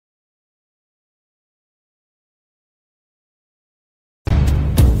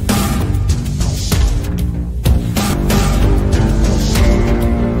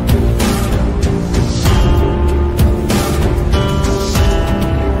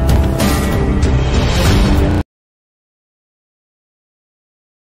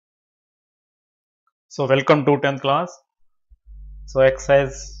So welcome to 10th class. So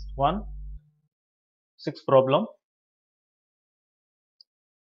exercise 1, 6th problem.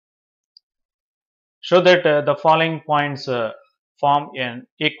 Show that the following points form an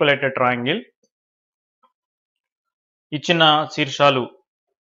equilateral triangle. ఇచ్చిన శీర్షాలు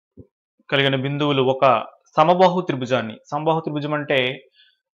కలిగిన బిందువులు ఒక సమబాహు త్రిభుజాన్ని సమబాహు త్రిభుజం అంటే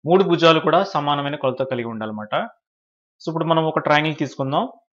మూడు భుజాలు కూడా సమానమైన కొలత కలిగి ఉండాలన్నమాట. సో ఇప్పుడు మనం ఒక ట్రయాంగిల్ తీసుకుందాం.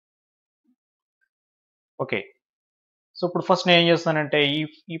 ఓకే, సో ఇప్పుడు ఫస్ట్ నేను ఏం చేస్తానంటే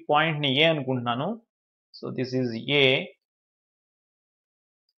ఈ పాయింట్ని ఏ అనుకుంటున్నాను. So this is a,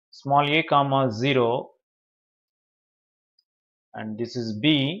 small A comma 0, and this is B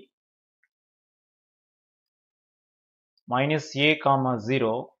minus A comma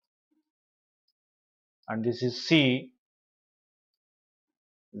 0, and this is C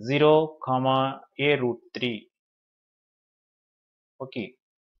 0 comma A root 3. Okay,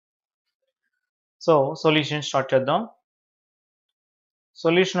 so solution start చేద్దాం.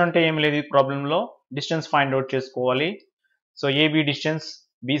 సొల్యూషన్ అంటే ఏం లేదు, ఈ ప్రాబ్లంలో డిస్టెన్స్ ఫైండ్ అవుట్ చేసుకోవాలి. So AB distance,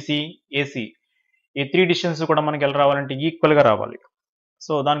 BC, AC ఈ three distance కూడా మనకి ఎలా రావాలంటే ఈక్వల్గా రావాలి.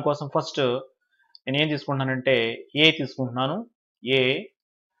 సో దానికోసం ఫస్ట్ నేను ఏం తీసుకుంటున్నానంటే ఏ తీసుకుంటున్నాను. A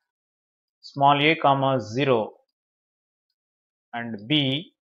small A comma 0 and B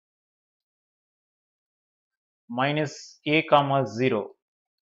minus A comma 0.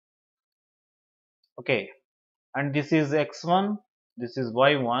 Okay, and this is x1, this is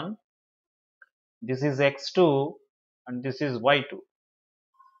y1, this is x2, and this is y2.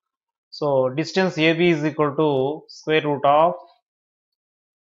 So distance AB is equal to square root of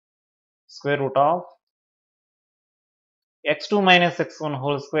x2 minus x1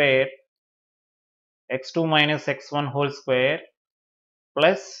 whole square, x2 minus x1 whole square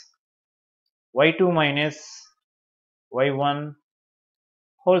plus y2 minus y1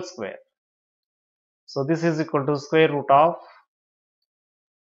 whole square. So this is equal to square root of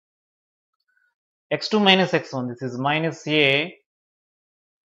x2 minus x1, this is minus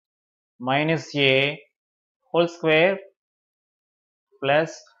a whole square plus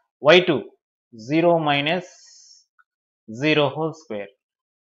y2 0 minus 0 whole square.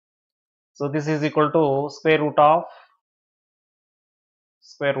 So this is equal to square root of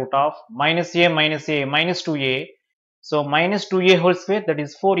minus a minus 2a. So minus 2a whole square, that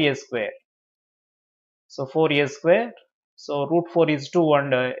is 4a square. So 4a square. So root 4 is 2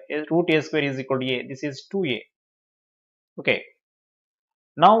 and root a square is equal to a. This is 2a. Okay.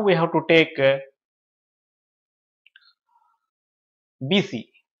 Now we have to take BC.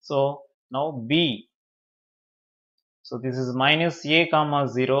 So now B. So this is minus a comma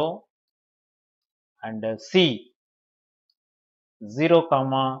 0 and C 0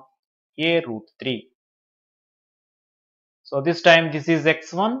 comma a root 3. So this time this is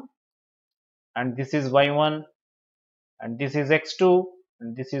x1 and this is y1 and this is x2 and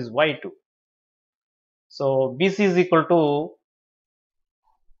this is y2. So BC is equal to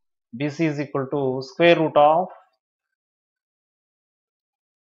square root of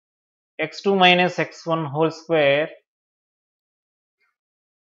x2 minus x1 whole square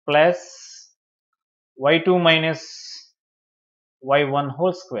plus y2 minus y1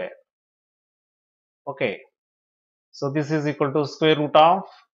 whole square. Okay, so this is equal to square root of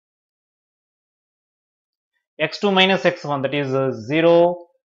x2 minus x1, that is 0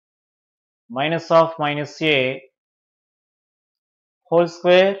 minus of minus a whole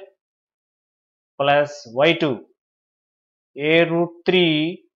square plus y2 a root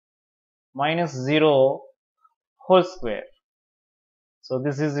 3 minus 0 whole square. So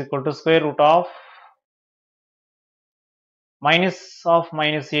this is equal to square root of minus a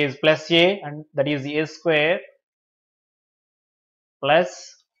is plus a, and that is a square plus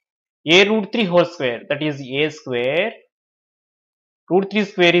a root 3 whole square, that is a square. Root 3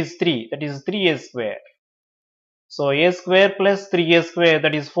 square is 3, that is 3a square. So a square plus 3a square,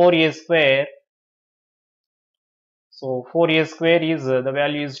 that is 4a square. So 4a square is the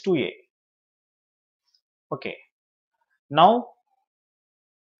value is 2a. Okay, now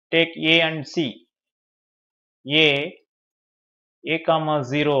take A and C. A comma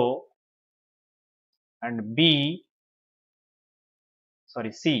 0 and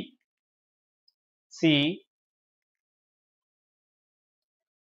C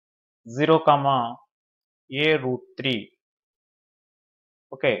 0 comma a root 3.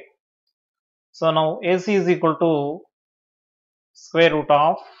 Okay, so now AC is equal to square root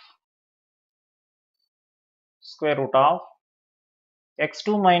of x2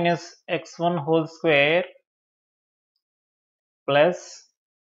 minus x1 whole square plus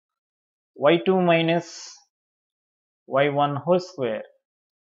y2 minus y1 whole square.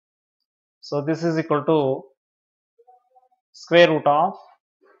 So this is equal to square root of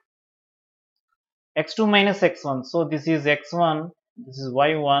x2 minus x1. So this is x1, this is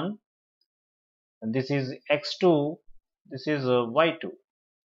y1, and this is x2, this is y2.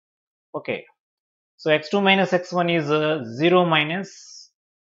 Okay, so x2 minus x1 is 0 minus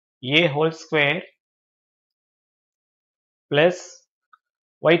a whole square plus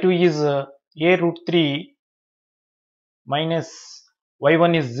y2 is a root 3 minus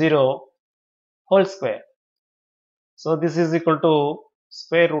y1 is 0 whole square. So this is equal to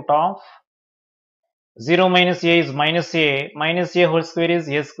square root of 0 minus a is minus a whole square is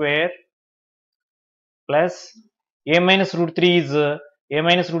a square plus a minus root 3 is a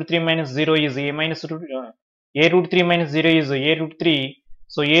minus root 3 minus 0 is a minus root a root 3 minus 0 is a root 3.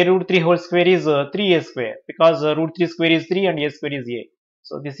 So a root 3 whole square is 3a square, because root 3 square is 3 and a square is a.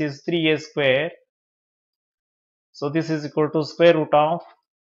 So this is 3a square. So this is equal to square root of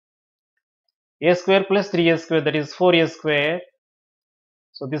a square plus 3a square, that is 4a square.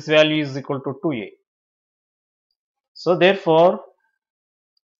 So this value is equal to 2a. So therefore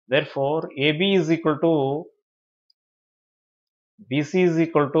AB is equal to BC is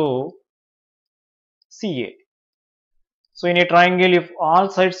equal to CA. So in a triangle, if all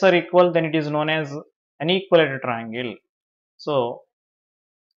sides are equal, then it is known as an equilateral triangle. So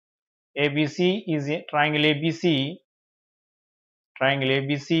ABC is a triangle ABC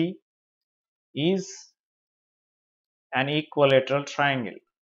is an equilateral triangle.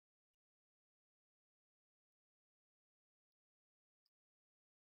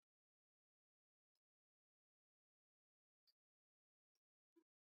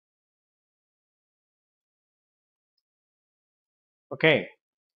 Okay,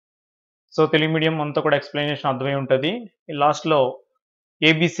 so Telugu medium అంతా కూడా explanation అర్థమై ఉంటుంది. లాస్ట్లో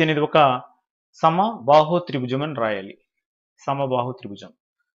ABC అనేది ఒక సమబాహు త్రిభుజం అని రాయాలి. సమబాహు త్రిభుజం,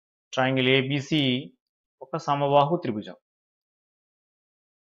 ట్రయాంగిల్ ఏబిసి ఒక సమబాహు త్రిభుజం,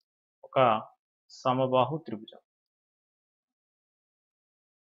 ఒక సమబాహు త్రిభుజం.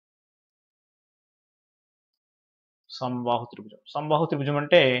 సమబాహు త్రిభుజం, సమబాహు త్రిభుజం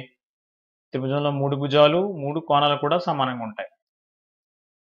అంటే త్రిభుజంలో 3 భుజాలు 3 కోణాలు కూడా సమానంగా ఉంటాయి.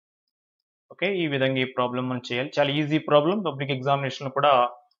 ఓకే, ఈ విధంగా ఈ ప్రాబ్లం మనం చేయాలి. చాలా ఈజీ ప్రాబ్లం, పబ్లిక్ ఎగ్జామినేషన్ లో కూడా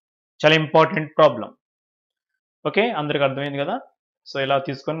చాలా ఇంపార్టెంట్ ప్రాబ్లం. ఓకే, అందరికి అర్థమైంది కదా. సో ఇలా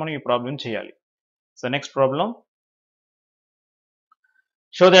తీసుకొని మనం ఈ ప్రాబ్లం చేయాలి. So next problem,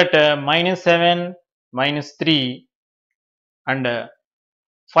 show that -7 -3 and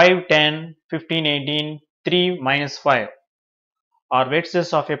 5 10 15 18 3 -5 are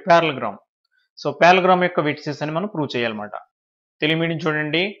vertices of A పారలగ్రామ్. So పారలగ్రామ్ యొక్క వెర్టిసెస్ అని మనం ప్రూవ్ చేయాలన్నమాట. తెలుగు మీడియం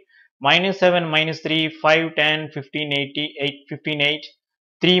చూడండి, -7 -3 5 10 15 8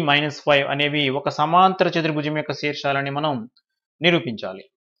 3 -5 అనేవి ఒక సమాంతర చతుర్భుజం యొక్క శీర్షాలని మనం నిరూపించాలి.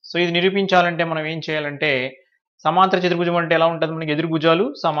 సో ఇది నిరూపించాలంటే మనం ఏం చేయాలంటే, సమాంతర చతుర్భుజం అంటే ఎలా ఉంటుంది, మనకి ఎదురు భుజాలు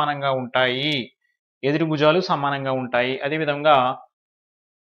సమానంగా ఉంటాయి, అదేవిధంగా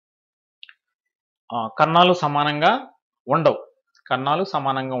కర్ణాలు సమానంగా ఉండవు.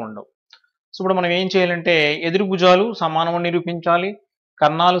 సో ఇప్పుడు మనం ఏం చేయాలంటే, ఎదురు భుజాలు సమానమని నిరూపించాలి,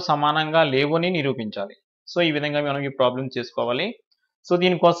 కర్ణాలు సమానంగా లేవని నిరూపించాలి. సో ఈ విధంగా మనం ఈ ప్రాబ్లం చేసుకోవాలి. సో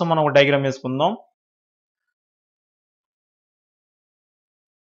దీనికోసం మనం ఒక డయాగ్రామ్ వేసుకుందాం.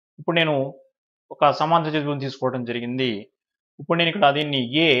 ఇప్పుడు నేను ఒక సమాంతర చతుర్భుజం తీసుకోవడం జరిగింది. ఇప్పుడు నేను ఇక్కడ దీన్ని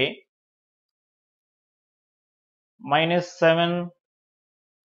A -7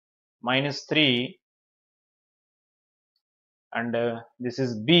 -3 and this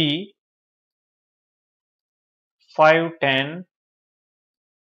is B 5 10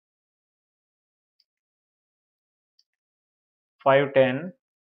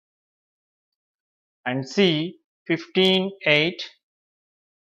 and C 15 8.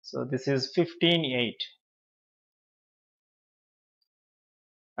 So this is 15 8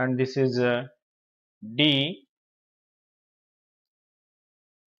 and this is D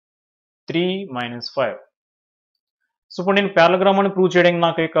 3 -5. So ఇప్పుడు నేను పారలగ్రామ్ అని ప్రూవ్ చేయడానికి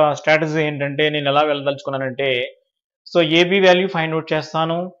నాకు యొక్క స్ట్రాటజీ ఏంటంటే, నేను ఎలా వెళ్ళదలుచుకున్నానంటే, so AB value find out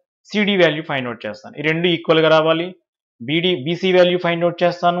చేస్తాను, సిడి వాల్యూ ఫైండ్ అవుట్ చేస్తాను. ఈ రెండు ఈక్వల్గా రావాలి. బీసీ వాల్యూ ఫైండ్ అవుట్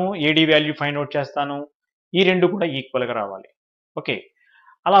చేస్తాను, ఏడి వాల్యూ ఫైండ్ అవుట్ చేస్తాను, ఈ రెండు కూడా ఈక్వల్గా రావాలి. ఓకే,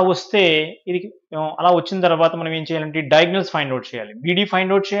 అలా వస్తే అలా వచ్చిన తర్వాత మనం ఏం చేయాలంటే డయాగ్నల్స్ ఫైండ్ అవుట్ చేయాలి, బీడీ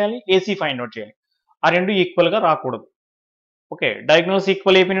ఫైండ్ అవుట్ చేయాలి, ఏసీ ఫైండ్ అవుట్ చేయాలి. ఆ రెండు ఈక్వల్గా రాకూడదు. ఓకే, డయాగ్నల్స్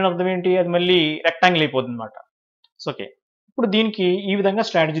ఈక్వల్ అయిపోయిన అర్థం ఏంటి, అది మళ్ళీ రెక్టాంగిల్ అయిపోతుంది అనమాట. ఓకే, ఇప్పుడు దీనికి ఈ విధంగా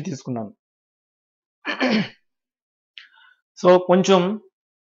స్ట్రాటజీ తీసుకున్నాను. సో కొంచెం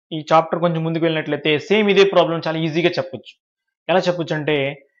ఈ చాప్టర్ కొంచెం ముందుకు వెళ్ళినట్లయితే సేమ్ ఇదే ప్రాబ్లం చాలా ఈజీగా చెప్పొచ్చు. ఎలా చెప్పొచ్చు అంటే,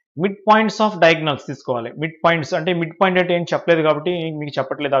 మిడ్ పాయింట్స్ ఆఫ్ డయాగ్నల్స్ తీసుకోవాలి. మిడ్ పాయింట్స్ అంటే మిడ్ పాయింట్ అంటే ఏం చెప్పలేదు కాబట్టి మీకు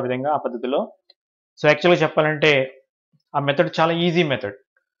చెప్పట్లేదు ఆ విధంగా ఆ పద్ధతిలో. సో యాక్చువల్గా చెప్పాలంటే ఆ మెథడ్ చాలా easy method.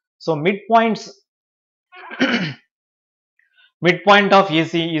 So mid points mid point of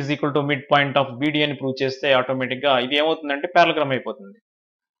AC is equal to mid point of BD అని ప్రూవ్ చేస్తే ఆటోమేటిక్గా ఇది ఏమవుతుందంటే ప్యారలగ్రామ్ అయిపోతుంది.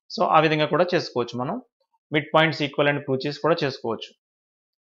 సో ఆ విధంగా కూడా చేసుకోవచ్చు మనం. మిడ్ పాయింట్స్ ఈక్వల్ అని ప్రూవ్ చేసి కూడా చేసుకోవచ్చు.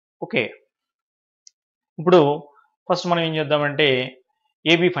 ఓకే, ఇప్పుడు ఫస్ట్ మనం ఏం చేద్దామంటే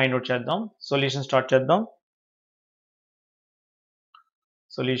ఏబి ఫైండ్ అవుట్ చేద్దాం. సొల్యూషన్ స్టార్ట్ చేద్దాం.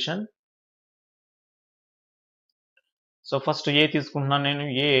 సొల్యూషన్. సో ఫస్ట్ ఏ తీసుకుంటున్నాను నేను.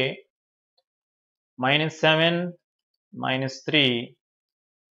 ఏ -7 -3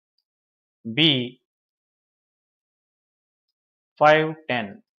 B 5 10.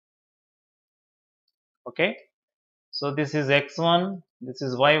 okay, so this is x1, this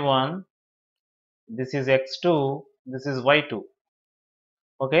is y1, this is x2, this is y2.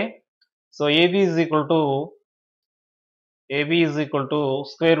 okay, so AB is equal to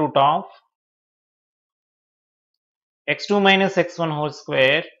square root of x2 minus x1 whole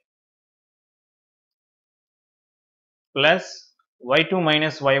square plus y2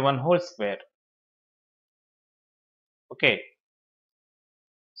 minus y1 whole square. okay,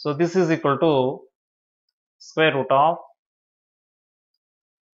 so this is equal to square root of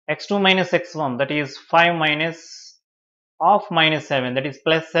x2 minus x1, that is 5 minus of minus 7, that is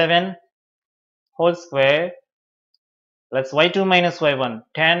plus 7 whole square plus y2 minus y1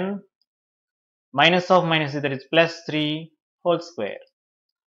 10 minus of minus 3, that is plus 3 whole square.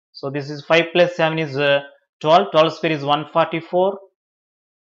 So this is 5 plus 7 is 12. 12 square is 144.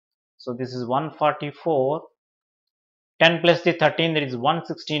 So this is 144. 10 plus 3 13, that is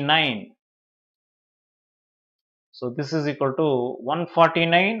 169. So this is equal to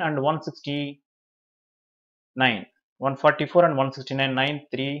 149 and 169. 144 and 169. 9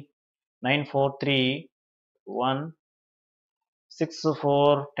 3 9 4 3 1 6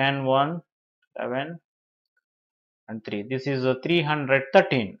 4 10 1 11 and 3. This is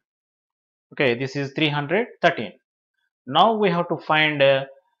 313. okay, this is 313. Now we have to find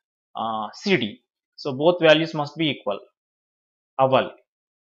CD. So both values must be equal. Aval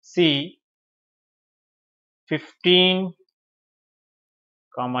C 15,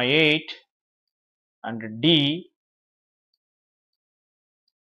 8 and D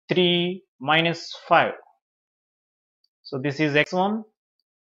 3 minus 5. So this is x1,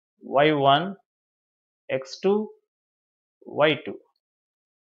 y1, x2, y2.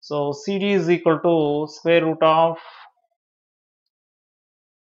 So CD is equal to square root of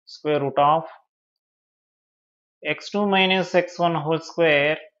x2 minus x1 whole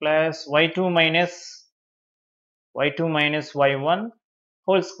square plus y2 minus y1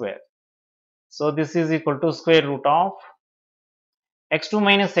 whole square. So this is equal to square root of x2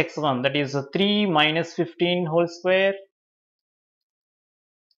 minus x1, that is 3 minus 15 whole square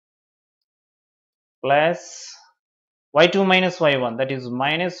plus y2 minus y1, that is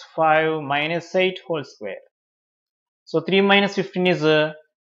minus 5 minus 8 whole square. So 3 minus 15 is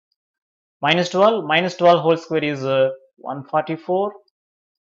minus 12. Minus 12 whole square is 144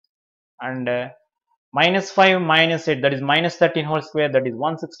 and minus 5 minus 8, that is minus 13 whole square, that is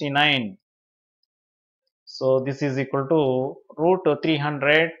 169. So this is equal to root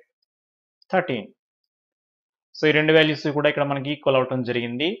 313. So ఈ రెండు values కూడా ఇక్కడ మనకి equal అవటం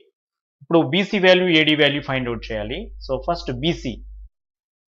జరిగింది. ఇప్పుడు BC value ఏడీ value find out చేయాలి. So first BC.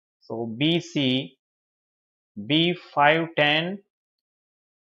 So BC B 5 10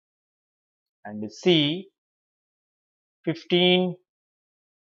 and C 15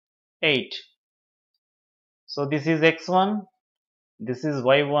 8. So this is x1, this is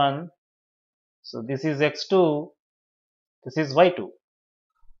y1, so this is x2, this is y2.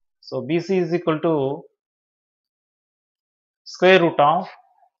 So BC is equal to square root of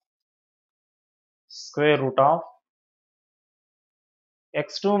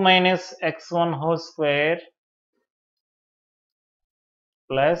x2 minus x1 whole square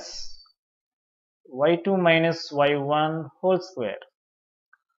plus y2 minus y1 whole square.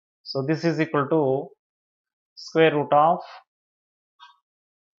 So this is equal to square root of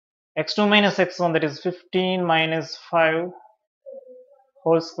x2 minus x1, that is 15 minus 5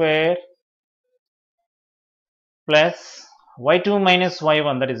 whole square plus y2 minus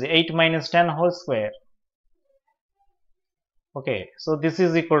y1, that is 8 minus 10 whole square. okay, so this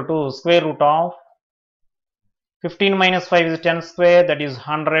is equal to square root of 15 minus 5 is 10 square, that is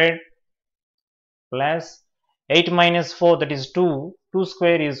 100 plus 8 minus 4, that is 2. 2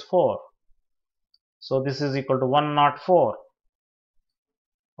 square is 4. So this is equal to 104.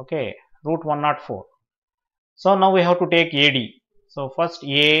 okay, root 104. So now we have to take AD. So first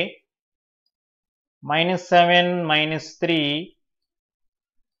A minus 7 minus 3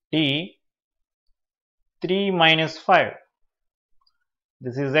 D 3 minus 5.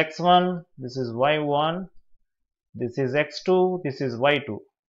 This is x1, this is y1, this is x2, this is y2.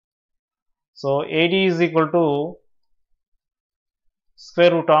 So AD is equal to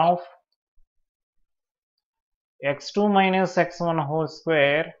square root of x2 minus x1 whole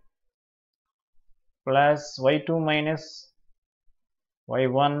square plus y2 minus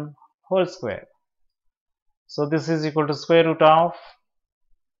y1 whole square. So this is equal to square root of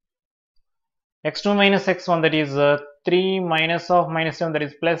x2 minus x1, that is 3 minus of minus 7, that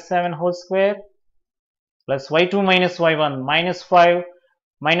is plus 7 whole square, plus y2 minus y1 minus 5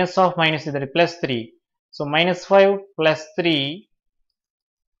 minus of minus 3, that is plus 3. So minus 5 plus 3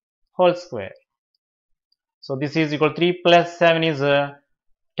 whole square. So this is equal to 3 plus 7 is 10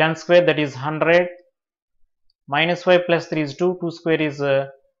 square, that is 100. Minus 5 plus 3 is 2. 2 square is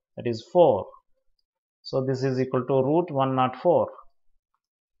that is 4. So this is equal to root 104.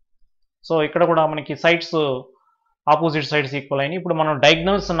 So ఇక్కడ కూడా మనకి sides opposite sides equal అయినాయి. ఇప్పుడు మనం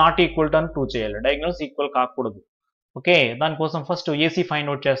diagonals not equal to అని prove చేయాలి. Diagonals equal కాకూడదు. Okay, దానికోసం ఫస్ట్ ఏసీ ఫైండ్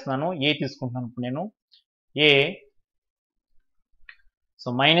అవుట్ చేస్తున్నాను. ఏ తీసుకుంటున్నాను ఇప్పుడు నేను. ఏ so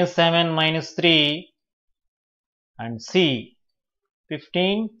minus 7 minus 3 and C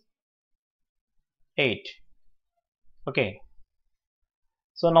 15 8. Okay,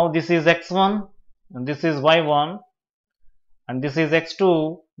 so now this is x1 and this is y1 and this is x2,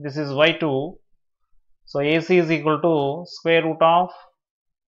 this is y2. So AC is equal to square root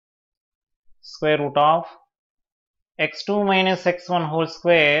of x2 minus x1 whole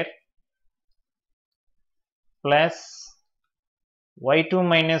square plus y2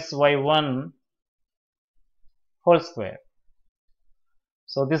 minus y1 whole square.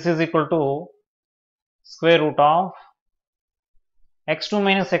 So this is equal to square root of x2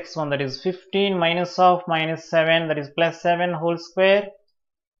 minus x1, that is 15 minus of minus 7, that is plus 7 whole square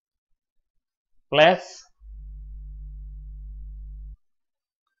plus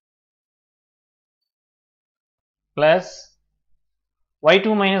y2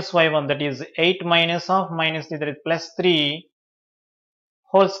 minus y1, that is 8 minus of minus 3, that is plus 3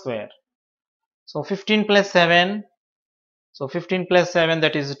 whole square. So 15 plus 7, so 15 plus 7,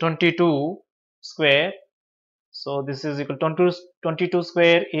 that is 22 square. So this is equal to 22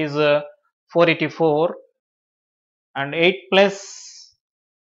 square is 484 and 8 plus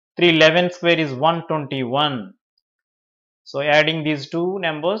 3 11 square is 121. So adding these two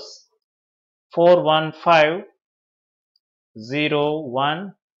numbers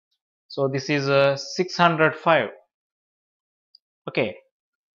 41501. So this is 605. Okay.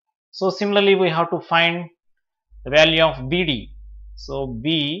 So similarly we have to find the value of BD. So B,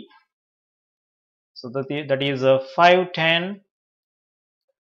 so that is 510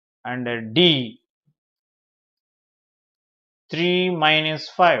 and D 3 minus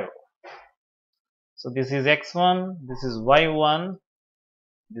 5. So this is x1, this is y1,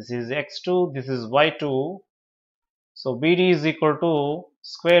 this is x2, this is y2. So BD is equal to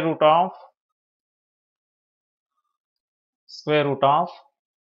square root of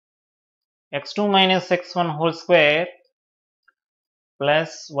x2 minus x1 whole square plus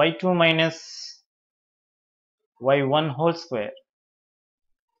y2 minus y1 whole square.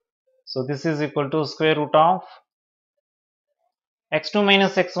 So this is equal to square root of x2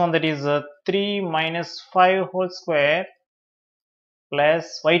 minus x1, that is 3 minus 5 whole square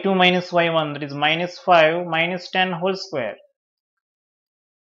plus y2 minus y1, that is minus 5 minus 10 whole square.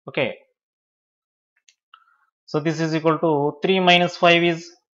 Okay. So this is equal to 3 minus 5 is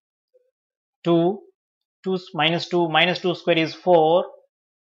 2, 2 minus 2 square is 4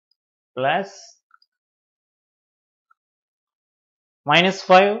 plus minus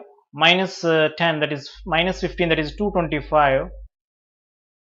 5 minus 10, that is minus 15, that is 225.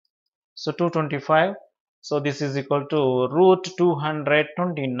 So 225. So this is equal to root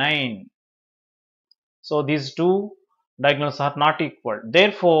 229. So these two diagonals are not equal.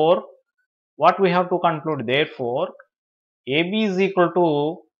 Therefore, what we have to conclude? Therefore, AB is equal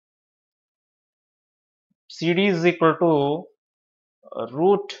to CD is equal to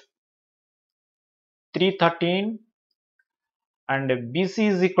root 313 and BC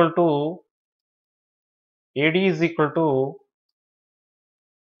is equal to AD is equal to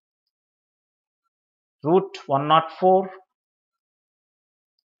root 104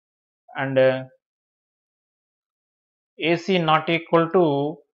 and AC not equal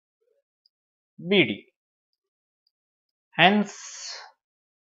to BD. Hence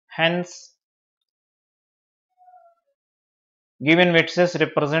given vertices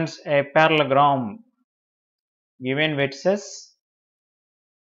represents a parallelogram. Given vertices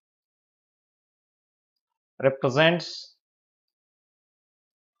represents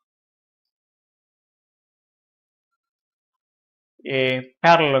a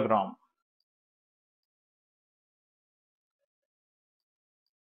parallelogram.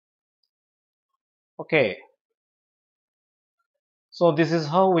 Okay, so this is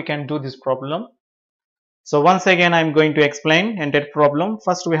how we can do this problem. So once again I'm going to explain entire problem.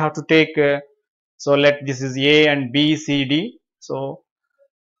 First we have to take so let this is A and B, C, D. So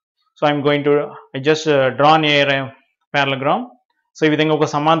I'm going to just drawn a parallelogram. So ఈ విధంగా ఒక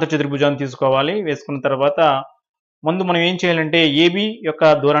సమాంతర చతుర్భుజాన్ని తీసుకోవాలి. వేసుకున్న తర్వాత ముందు మనం ఏం చేయాలంటే ఏబి యొక్క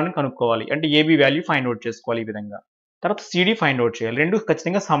దూరాన్ని కనుక్కోవాలి. అంటే ఏబి వాల్యూ ఫైండ్ అవుట్ చేసుకోవాలి ఈ విధంగా. తర్వాత సిడి ఫైండ్ అవుట్ చేయాలి. రెండు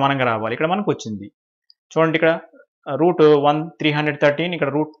ఖచ్చితంగా సమానంగా రావాలి. ఇక్కడ మనకు వచ్చింది చూడండి, ఇక్కడ రూట్ 313, ఇక్కడ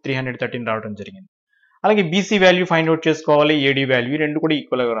రూట్ 313 రావడం జరిగింది. అలాగే బీసీ వాల్యూ ఫైండ్ అవుట్ చేసుకోవాలి, ఏడి వాల్యూ రెండు కూడా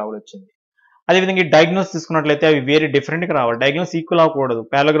ఈక్వల్గా రావాలి వచ్చింది. అదేవిధంగా డయాగ్నోస్ తీసుకున్నట్లయితే అవి వేరే డిఫరెంట్గా రావాలి. డయాగ్నోస్ ఈక్వల్ అవ్వకూడదు.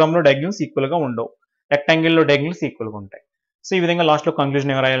 పారాగ్రామ్లో డయాగ్నోస్ ఈక్వల్గా ఉండవు, రెక్టాంగిల్లో డయాగ్నోస్ ఈక్వల్గా ఉంటాయి. సో ఈ విధంగా లాస్ట్లో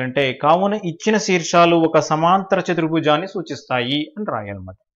కంక్లూజన్ ఏం రాయాలంటే కావున ఇచ్చిన శీర్షాలు ఒక సమాంతర చతుర్భుజాన్ని సూచిస్తాయి అని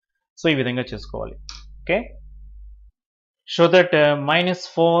రాయాలన్నమాట. సో ఈ విధంగా చేసుకోవాలి. Okay, show that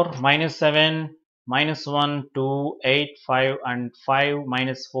 -4, -7, -1, 2, 8, 5 and 5,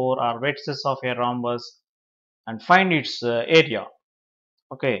 -4 are vertices of a rhombus and find its area.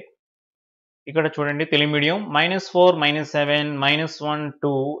 Okay, ఇక్కడ చూడండి తెలుగు మీడియం -4, -7, -1,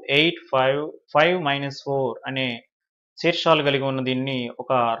 2, 8, 5, 5, -4 అనే శీర్షాలు కలిగి ఉన్న దీన్ని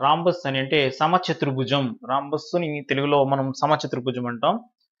ఒక రాంబస్ అని అంటే సమచతుర్భుజం. రాంబస్ని తెలుగులో మనం సమచతుర్భుజం అంటాం.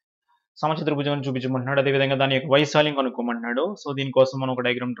 సమచతుర్భుజం అని చూపించమంటున్నాడు. అదేవిధంగా దాని యొక్క వైశాల్యం కనుక్కోమంటున్నాడు. సో దీనికోసం మనం ఒక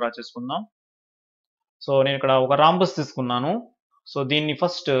డయాగ్రామ్ డ్రా చేసుకుందాం. సో నేను ఇక్కడ ఒక రాంబస్ తీసుకున్నాను. సో దీన్ని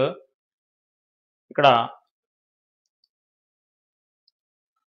ఫస్ట్ ఇక్కడ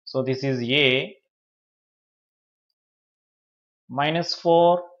so this is a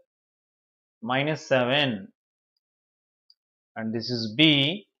 -4, -7 and this is B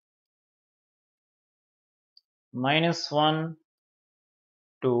 -1,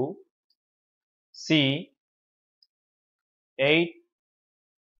 2, C 8,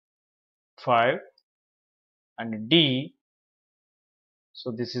 5 and D. So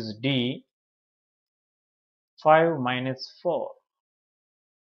this is D 5 -4.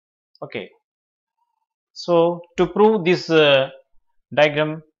 Okay, so to prove this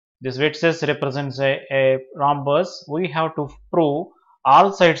diagram, this vertex represents a rhombus, we have to prove all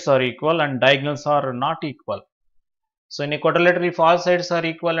sides are equal and diagonals are not equal. So in a quadrilateral, if all sides are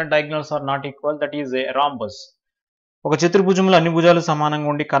equal and diagonals are not equal, that is a rhombus. ఒక చతుర్భుజంలో అన్ని భుజాలు సమానంగా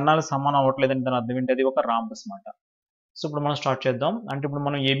ఉండి కర్ణాలు సమానం అవ్వట్లేదని దాని అర్థం ఏంటి? అది ఒక రాంబస్ మాట. సో ఇప్పుడు మనం స్టార్ట్ చేద్దాం. అంటే ఇప్పుడు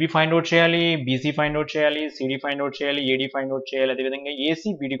మనం ఏబి ఫైండ్ అవుట్ చేయాలి, బీసీ ఫైండ్ అవుట్ చేయాలి, సిడి ఫైండ్ అవుట్ చేయాలి, ఏడి ఫైండ్ అవుట్ చేయాలి, అదేవిధంగా ఏసీ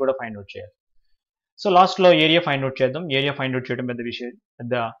బీడీ కూడా ఫైండ్ అవుట్ చేయాలి. సో లాస్ట్లో ఏరియా ఫైండ్ అవుట్ చేద్దాం. ఏరియా ఫైండ్ అవుట్ చేయడం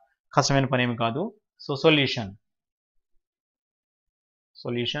పెద్ద కష్టమైన పని ఏమి కాదు. So solution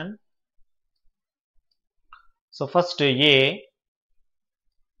so first A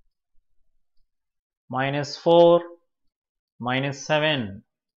 -4, -7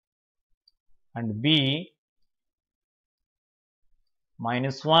 and B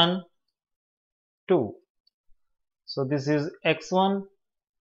 -1, 2. So this is x1,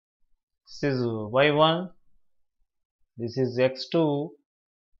 this is y1, this is x2,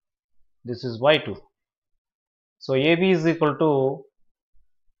 this is y2. So AB is equal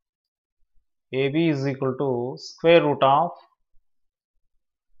to square root of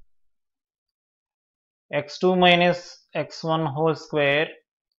x2 minus x1 whole square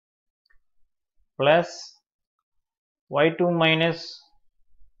plus y2 minus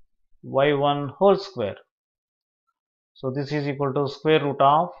y1 whole square. So this is equal to square root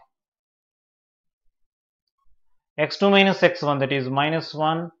of x2 minus x1, that is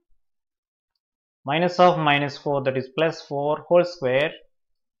 -1, minus of -4, that is +4 whole square,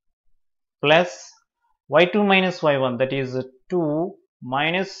 plus y2 minus y1, that is 2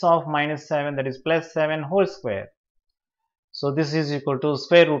 minus of -7, that is +7 whole square. So this is equal to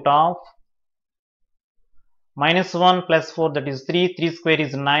square root of -1 plus 4, that is 3, 3 square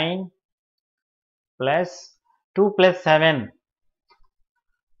is 9, plus 2 plus 7,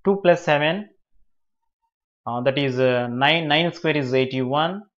 that is 9 square is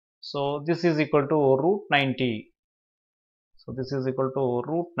 81. So this is equal to root 90. So this is equal to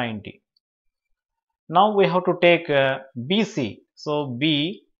root 90. Now we have to take BC. So B,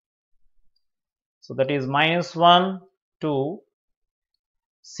 so that is -1, 2,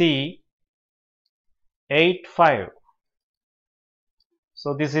 C 8, 5. So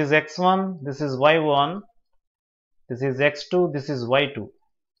this is x1, this is y1, this is x2, this is y2.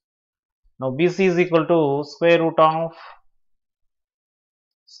 Now BC is equal to square root of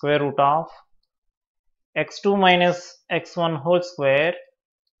x2 minus x1 whole square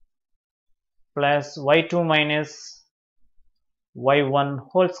plus y2 minus y1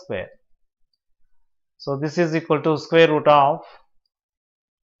 whole square. So this is equal to square root of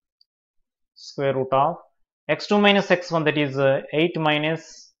x2 minus x1, that is 8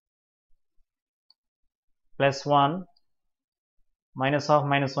 minus plus 1, minus of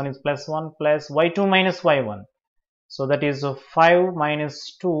minus 1 is plus 1, plus y2 minus y1, so that is 5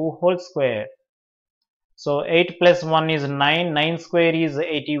 minus 2 whole square. So 8 plus 1 is 9, 9 square is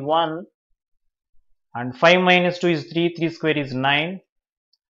 81, and 5 minus 2 is 3, 3 square is 9.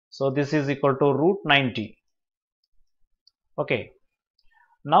 So this is equal to root 90. Okay,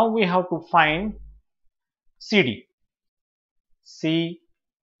 now we have to find CD. C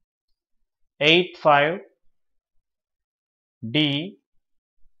 8 5 D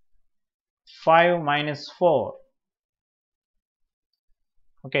 5 minus 4.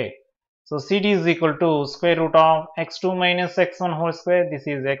 Okay, so CD is equal to square root of x2 minus x1 whole square. This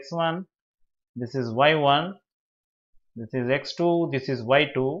is x1, this is y1, this is x2, this is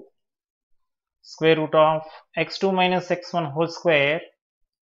y2. Square root of x2 minus x1 whole square,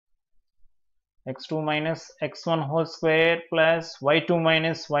 x2 minus x1 whole square plus y2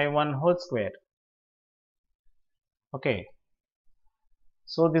 minus y1 whole square. Okay,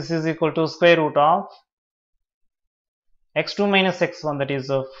 so this is equal to square root of x2 minus x1, that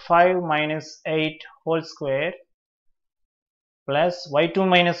is 5 minus 8 whole square plus y2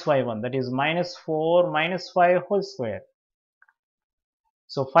 minus y1, that is minus 4 minus 5 whole square.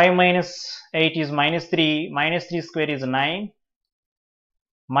 So 5 minus 8 is minus 3 square is 9,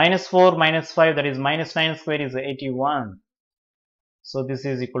 minus 4 minus 5, that is minus 9 square is 81. So this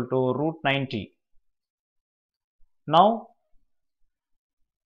is equal to root 90. Now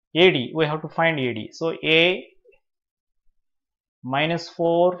AD, we have to find AD. So A minus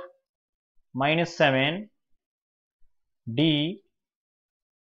 4 minus 7, D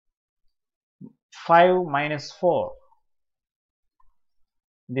 5 minus 4.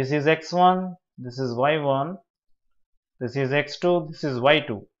 This is x1, this is y1, this is x2, this is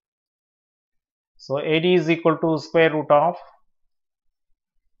y2. So AD is equal to square root of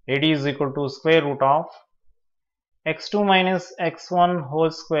x2 minus x1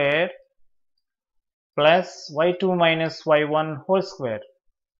 whole square plus y2 minus y1 whole square.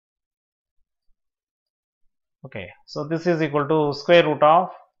 Okay, so this is equal to square root of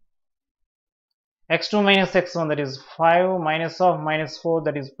x2 minus x1, that is 5 minus of minus 4,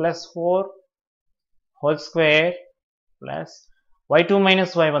 that is plus 4 whole square plus y2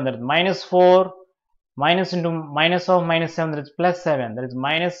 minus y1, that is minus 4 minus into minus of minus 7, that is plus 7, that is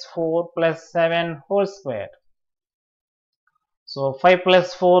minus 4 plus 7 whole square. So 5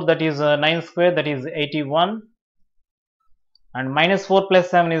 plus 4, that is 9 square, that is 81, and minus 4 plus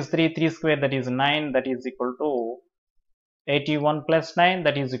 7 is 3, 3 square, that is 9, that is equal to 81 plus 9,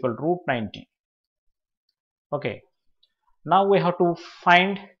 that is equal to root 90. Okay, now we have to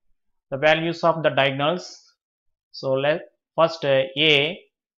find the values of the diagonals. So let first A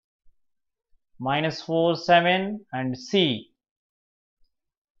minus 4 7 and C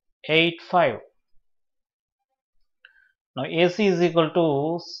 8 5. Now AC is equal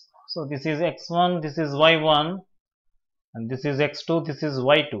to, so this is x1, this is y1, and this is x2, this is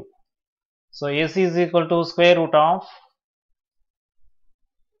y2. So AC is equal to square root of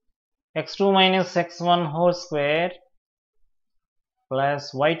x2 minus x1 whole square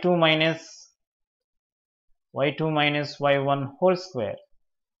plus y2 minus y1 whole square.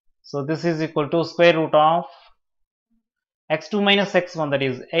 So this is equal to square root of x2 minus x1, that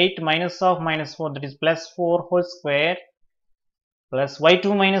is 8 minus of minus 4, that is plus 4 whole square plus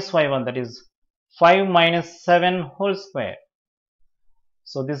y2 minus y1, that is 5 minus 7 whole square.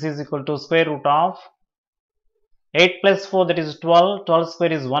 So this is equal to square root of 8 plus 4, that is 12, 12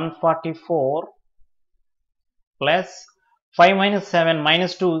 square is 144 plus 5 minus 7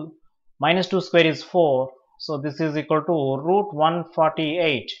 minus 2 square is 4. So this is equal to root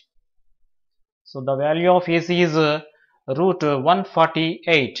 148. So the value of AC is root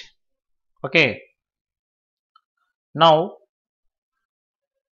 148. Okay. Now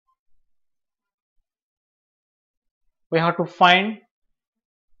we have to find,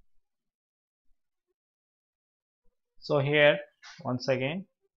 so here once again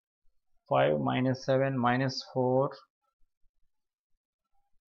 5 minus 7 minus 4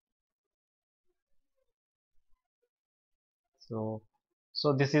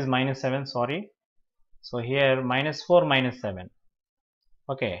 so this is minus 7, sorry. So here minus 4 minus 7.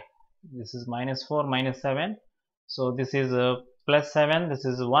 Okay, this is minus 4 minus 7. So this is plus 7, this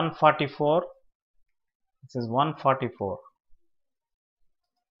is 144, this is 144.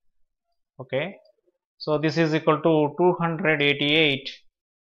 Okay, So this is equal to 288.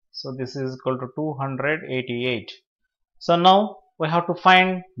 So this is equal to 288. So now we have to find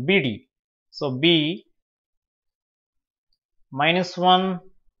BD. So B -1,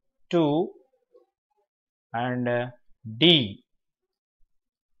 2 and D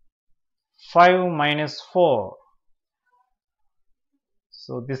 5 minus 4.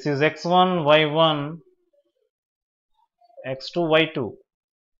 So this is x1, y1, x2, y2.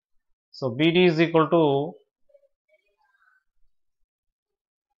 So BD is equal to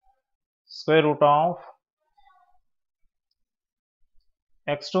square root of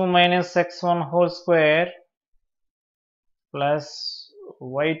x2 minus x1 whole square plus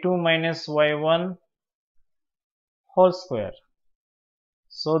y2 minus y1 whole square.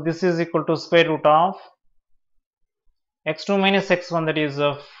 So this is equal to square root of x2 minus x1, that is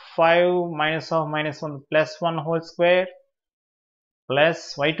 5 minus of minus 1 plus 1 whole square plus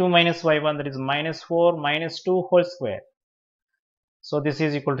y2 minus y1, that is minus 4 minus 2 whole square. So this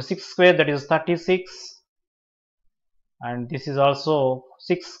is equal to 6 square, that is 36, and this is also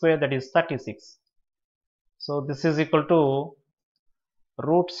 6 square, that is 36. So this is equal to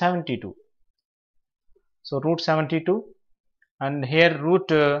root 72. So root 72, and here root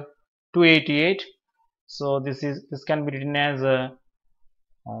 288. So this can be written as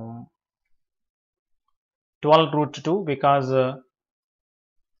 12 root 2, because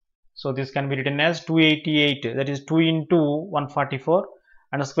so this can be written as 288, that is 2 into 144,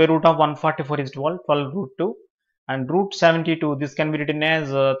 and the square root of 144 is 12 root 2, and root 72, this can be written as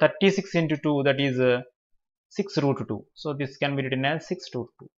 36 into 2, that is 6 root 2. So this can be written as 6 root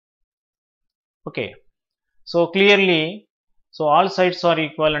 2. Okay, so clearly, so all sides are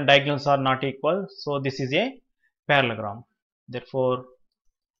equal and diagonals are not equal. So this is a parallelogram. Therefore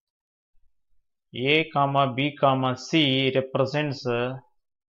A comma B comma C represents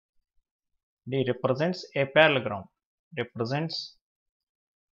D represents a parallelogram, represents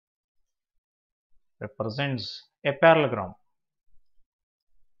a parallelogram.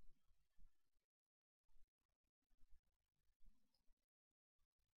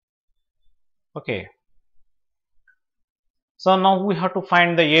 Okay, so now we have to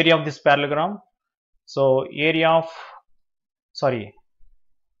find the area of this parallelogram. So area of, sorry,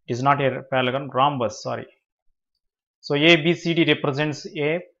 it is not a parallelogram, rhombus, sorry. So ABCD represents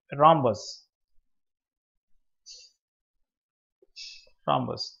a rhombus.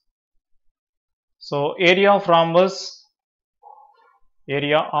 So area of rhombus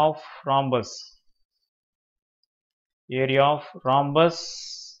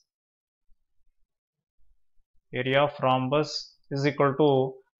is equal to,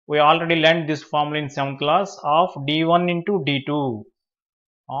 we already learned this formula in 7th class, of d1 into d2,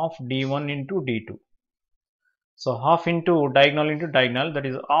 So half into diagonal, that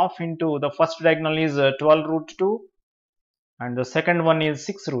is half into, the first diagonal is 12 root 2 and the second one is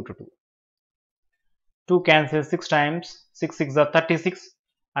 6 root 2. 2 cancels 6 times, 6 6 are 36,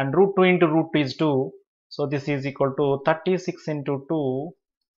 and root 2 into root 2 is 2. So this is equal to 36 into 2.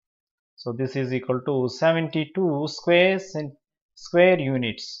 So this is equal to 72 square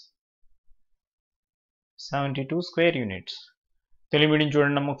units. 72 square units. Telugu medium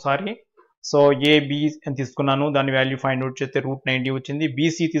చూడండి ఒకసారి. So AB అని తీసుకున్నాను, దాని value find out చేస్తే route 90 వచ్చింది.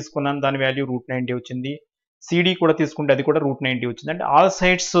 BC తీసుకున్నాను, దాని value root 90 వచ్చింది. సిడి కూడా తీసుకుంటే అది కూడా రూట్ 90 వచ్చింది. అంటే ఆల్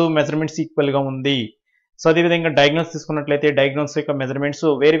సైడ్స్ మెజర్మెంట్స్ ఈక్వల్గా ఉంది. సో అదేవిధంగా డయాగ్నల్స్ తీసుకున్నట్లయితే డయాగ్నల్స్ యొక్క మెజర్మెంట్స్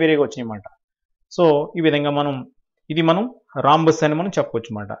వేరేగా వచ్చినాయి అన్నమాట. సో ఈ విధంగా ఇది మనం రాంబస్ అని మనం చెప్పవచ్చు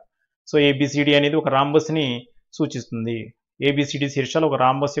అన్నమాట. సో ఏబిసిడి అనేది ఒక రాంబస్ని సూచిస్తుంది. ఏబిసిడి శీర్షాలు ఒక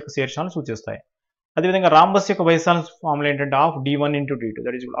రాంబస్ యొక్క శీర్షాలను సూచిస్తాయి. అదేవిధంగా రాంబస్ యొక్క వైశాల్య ఫార్ములా ఏంటంటే half d1 into d2,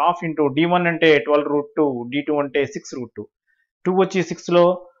 that is half into d1 అంటే 12 రూట్ 2, d2 అంటే 6 రూట్ 2. 2 వచ్చి 6లో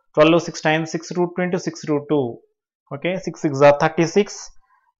 12 6 times 6 route 2 into 6 route 2. Okay, 6 6 are 36,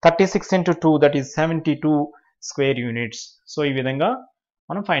 36 into 2, that is 72 square units. So ఈ విధంగా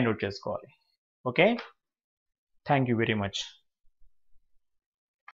మనం ఫైండ్ అవుట్ చేసుకోవాలి. Okay, thank you very much.